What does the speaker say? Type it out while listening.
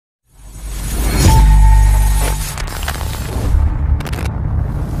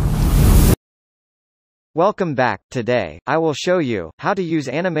Welcome back. Today, I will show you how to use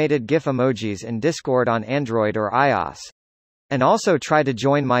animated GIF emojis in Discord on Android or iOS. And also try to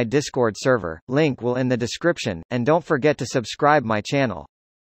join my Discord server, link will in the description, and don't forget to subscribe my channel.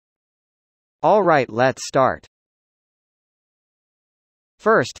 Alright, let's start.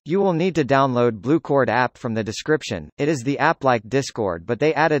 First, you will need to download Bluecord app from the description. It is the app like Discord but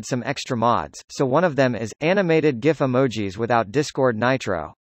they added some extra mods, so one of them is animated GIF emojis without Discord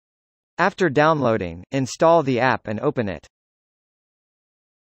Nitro. After downloading, install the app and open it.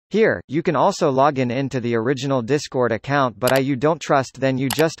 Here, you can also log into the original Discord account but you don't trust, then you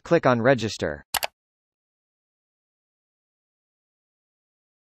just click on register.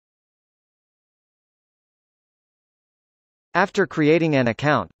 After creating an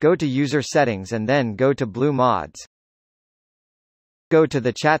account, go to user settings and then go to Blue Mods. Go to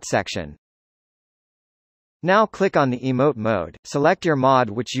the chat section. Now click on the emote mode, select your mod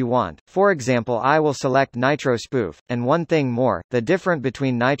which you want. For example, I will select Nitro Spoof. And one thing more, the difference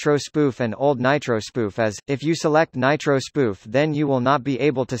between Nitro Spoof and old Nitro Spoof is, if you select Nitro Spoof then you will not be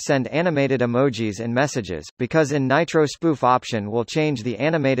able to send animated emojis in messages, because in Nitro Spoof option will change the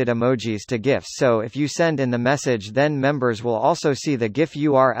animated emojis to GIFs, so if you send in the message then members will also see the GIF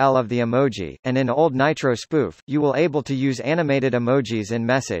URL of the emoji, and in old Nitro Spoof, you will able to use animated emojis in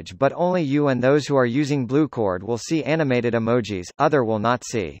message but only you and those who are using Bluecord will see animated emojis, other will not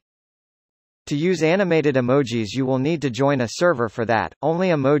see. To use animated emojis you will need to join a server for that, only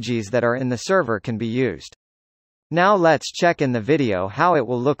emojis that are in the server can be used. Now let's check in the video how it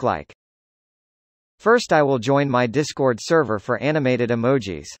will look like. First I will join my Discord server for animated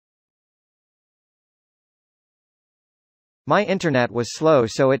emojis. My internet was slow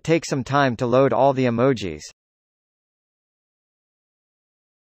so it takes some time to load all the emojis.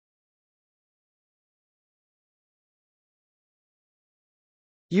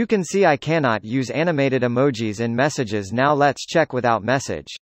 You can see I cannot use animated emojis in messages. Now let's check without message.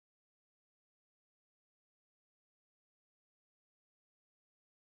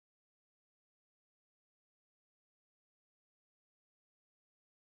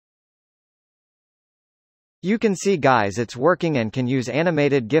 You can see guys it's working and can use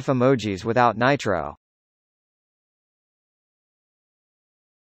animated GIF emojis without Nitro.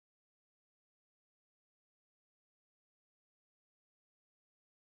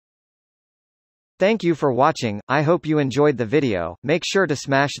 Thank you for watching, I hope you enjoyed the video. Make sure to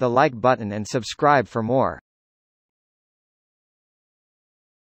smash the like button and subscribe for more.